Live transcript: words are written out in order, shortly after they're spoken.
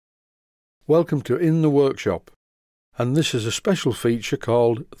Welcome to In the Workshop, and this is a special feature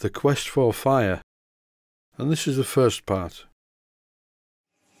called The Quest for Fire, and this is the first part.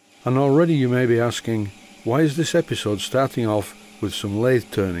 And already you may be asking, why is this episode starting off with some lathe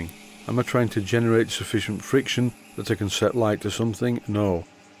turning? Am I trying to generate sufficient friction that I can set light to something? No,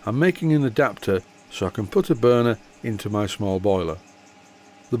 I'm making an adapter so I can put a burner into my small boiler.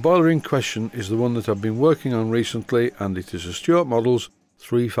 The boiler in question is the one that I've been working on recently, and it is a Stuart Models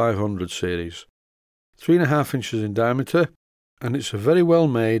 3500 series. 3.5 inches in diameter, and it's a very well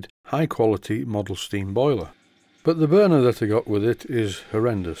made, high quality model steam boiler. But the burner that I got with it is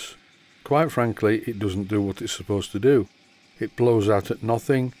horrendous. Quite frankly, it doesn't do what it's supposed to do. It blows out at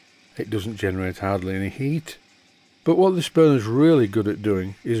nothing, it doesn't generate hardly any heat. But what this burner is really good at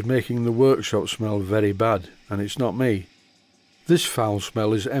doing is making the workshop smell very bad, and it's not me. This foul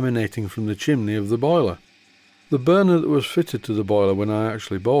smell is emanating from the chimney of the boiler. The burner that was fitted to the boiler when I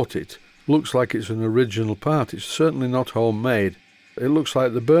actually bought it looks like it's an original part. It's certainly not homemade. It looks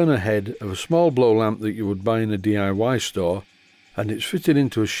like the burner head of a small blow lamp that you would buy in a DIY store, and it's fitted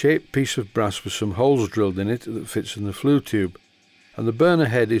into a shaped piece of brass with some holes drilled in it that fits in the flue tube, and the burner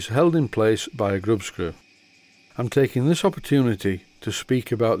head is held in place by a grub screw. I'm taking this opportunity to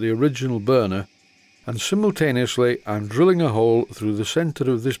speak about the original burner, and simultaneously I'm drilling a hole through the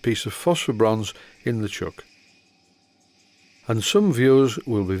centre of this piece of phosphor bronze in the chuck. And some viewers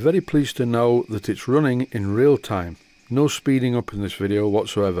will be very pleased to know that it's running in real time. No speeding up in this video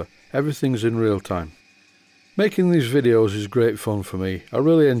whatsoever. Everything's in real time. Making these videos is great fun for me. I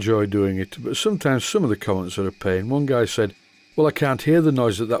really enjoy doing it, but sometimes some of the comments are a pain. One guy said, "Well, I can't hear the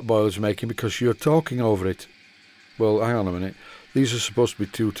noise that boiler's making because you're talking over it." Well, hang on a minute. These are supposed to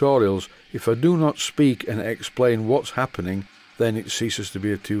be tutorials. If I do not speak and explain what's happening, then it ceases to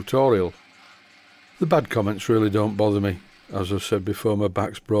be a tutorial. The bad comments really don't bother me. As I've said before, my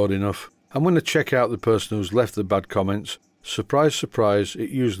back's broad enough. And when I check out the person who's left the bad comments, surprise, surprise,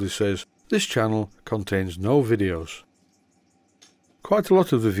 it usually says, "This channel contains no videos." Quite a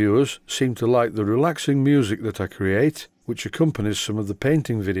lot of the viewers seem to like the relaxing music that I create, which accompanies some of the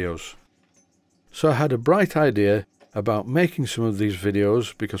painting videos. So I had a bright idea about making some of these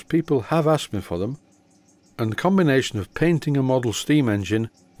videos because people have asked me for them, and the combination of painting a model steam engine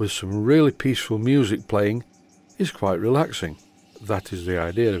with some really peaceful music playing is quite relaxing. That is the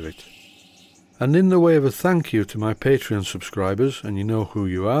idea of it. And in the way of a thank you to my Patreon subscribers, and you know who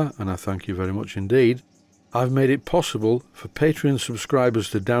you are, and I thank you very much indeed, I've made it possible for Patreon subscribers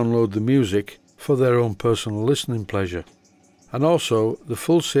to download the music for their own personal listening pleasure. And also, the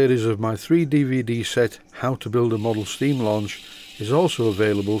full series of my 3 DVD set How to Build a Model Steam Launch is also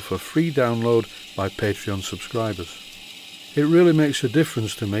available for free download by Patreon subscribers. It really makes a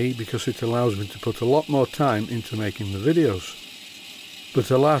difference to me because it allows me to put a lot more time into making the videos. But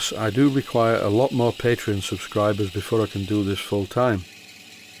alas, I do require a lot more Patreon subscribers before I can do this full time.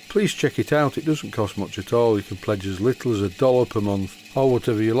 Please check it out, it doesn't cost much at all. You can pledge as little as $1 per month, or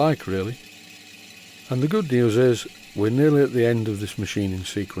whatever you like really. And the good news is, we're nearly at the end of this machining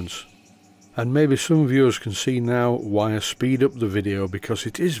sequence. And maybe some viewers can see now why I speed up the video, because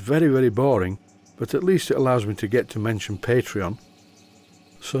it is very boring, but at least it allows me to get to mention Patreon.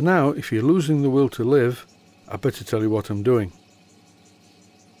 So now, if you're losing the will to live, I better tell you what I'm doing.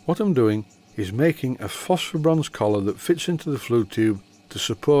 What I'm doing is making a phosphor bronze collar that fits into the flue tube to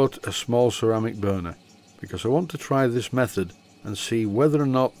support a small ceramic burner, because I want to try this method and see whether or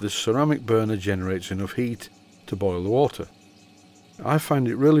not this ceramic burner generates enough heat to boil the water. I find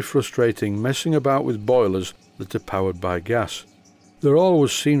it really frustrating messing about with boilers that are powered by gas. There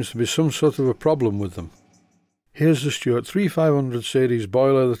always seems to be some sort of a problem with them. Here's the Stuart 3500 series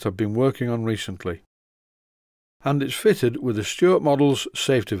boiler that I've been working on recently. And it's fitted with a Stuart Models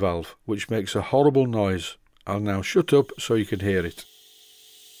safety valve, which makes a horrible noise. I'll now shut up so you can hear it.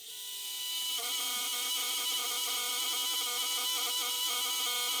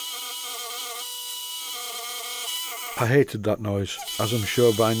 I hated that noise, as I'm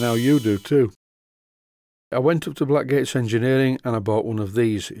sure by now you do too. I went up to Blackgates Engineering and I bought one of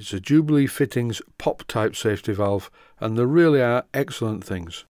these. It's a Jubilee Fittings pop type safety valve, and they really are excellent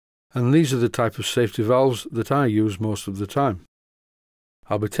things. And these are the type of safety valves that I use most of the time.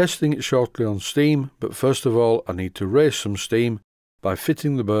 I'll be testing it shortly on steam, but first of all I need to raise some steam by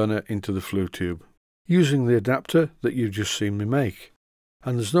fitting the burner into the flue tube, using the adapter that you've just seen me make.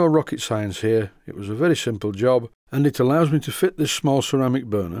 And there's no rocket science here, it was a very simple job, and it allows me to fit this small ceramic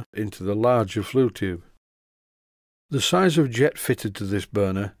burner into the larger flue tube. The size of jet fitted to this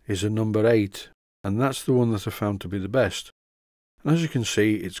burner is a number 8, and that's the one that I found to be the best. And as you can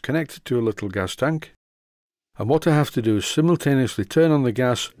see, it's connected to a little gas tank, and what I have to do is simultaneously turn on the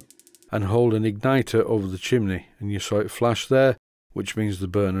gas and hold an igniter over the chimney, and you saw it flash there, which means the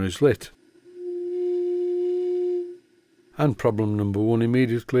burner is lit. And problem number 1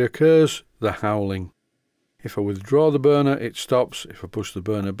 immediately occurs, the howling. If I withdraw the burner, it stops. If I push the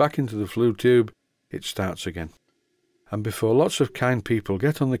burner back into the flue tube, it starts again. And before lots of kind people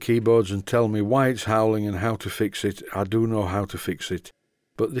get on the keyboards and tell me why it's howling and how to fix it, I do know how to fix it.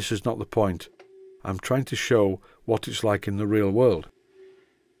 But this is not the point. I'm trying to show what it's like in the real world.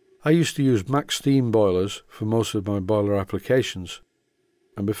 I used to use max steam boilers for most of my boiler applications.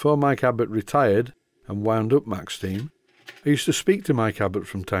 And before Mike Abbott retired and wound up max steam, I used to speak to Mike Abbott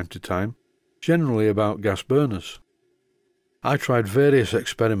from time to time, generally about gas burners. I tried various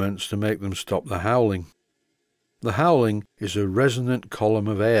experiments to make them stop the howling. The howling is a resonant column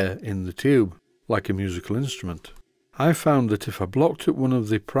of air in the tube, like a musical instrument. I found that if I blocked at one of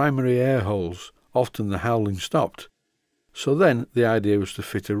the primary air holes, often the howling stopped. So then the idea was to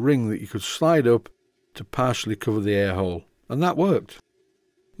fit a ring that you could slide up to partially cover the air hole, and that worked.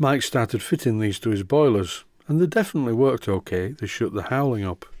 Mike started fitting these to his boilers, and they definitely worked okay. They shut the howling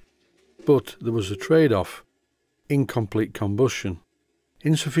up. But there was a trade-off: incomplete combustion.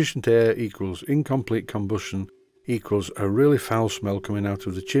 Insufficient air equals incomplete combustion equals a really foul smell coming out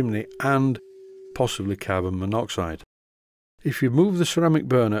of the chimney and possibly carbon monoxide. If you move the ceramic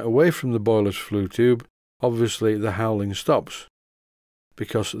burner away from the boiler's flue tube, obviously the howling stops,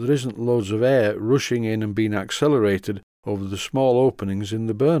 because there isn't loads of air rushing in and being accelerated over the small openings in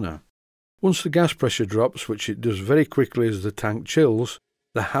the burner. Once the gas pressure drops, which it does very quickly as the tank chills,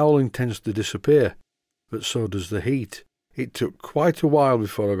 the howling tends to disappear, but so does the heat. It took quite a while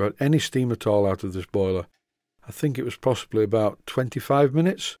before I got any steam at all out of this boiler. I think it was possibly about 25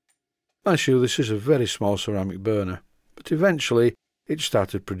 minutes. Mind you, this is a very small ceramic burner, but eventually it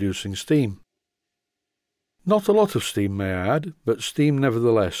started producing steam. Not a lot of steam, may I add, but steam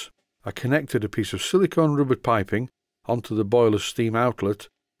nevertheless. I connected a piece of silicone rubber piping onto the boiler's steam outlet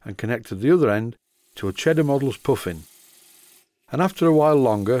and connected the other end to a Cheddar Models puffin. And after a while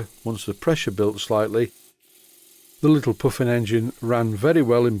longer, once the pressure built slightly, the little puffin engine ran very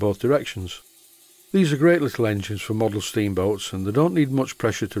well in both directions. These are great little engines for model steamboats, and they don't need much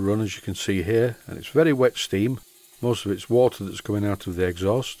pressure to run, as you can see here, and it's very wet steam. Most of it's water that's coming out of the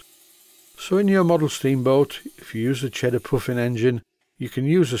exhaust. So in your model steamboat, if you use a Cheddar puffin engine, you can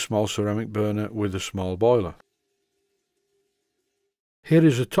use a small ceramic burner with a small boiler. Here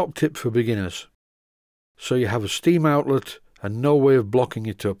is a top tip for beginners. So you have a steam outlet and no way of blocking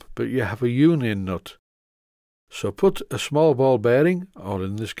it up, but you have a union nut. So put a small ball bearing, or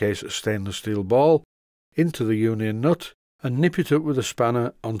in this case a stainless steel ball, into the union nut and nip it up with a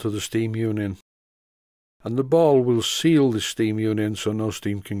spanner onto the steam union. And the ball will seal the steam union so no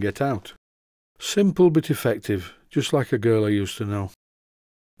steam can get out. Simple but effective, just like a girl I used to know.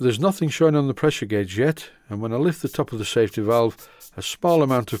 There's nothing showing on the pressure gauge yet, and when I lift the top of the safety valve, a small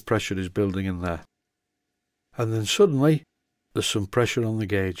amount of pressure is building in there. And then suddenly, there's some pressure on the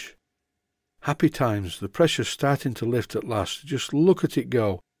gauge. Happy times, the pressure's starting to lift at last. Just look at it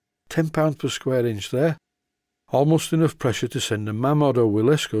go. 10 pounds per square inch there. Almost enough pressure to send a Mammoth or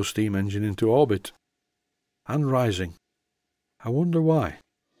Willesco steam engine into orbit. And rising. I wonder why.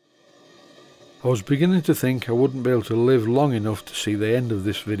 I was beginning to think I wouldn't be able to live long enough to see the end of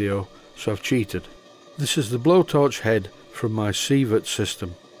this video, so I've cheated. This is the blowtorch head from my Sievert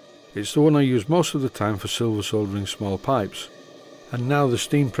system. It's the one I use most of the time for silver soldering small pipes. And now the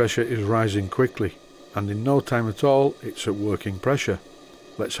steam pressure is rising quickly, and in no time at all it's at working pressure.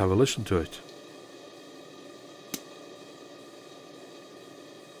 Let's have a listen to it.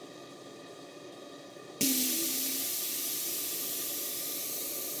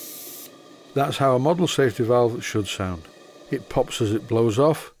 That's how a model safety valve should sound. It pops as it blows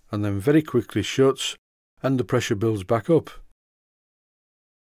off, and then very quickly shuts, and the pressure builds back up.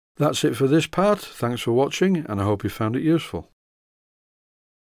 That's it for this part. Thanks for watching, and I hope you found it useful.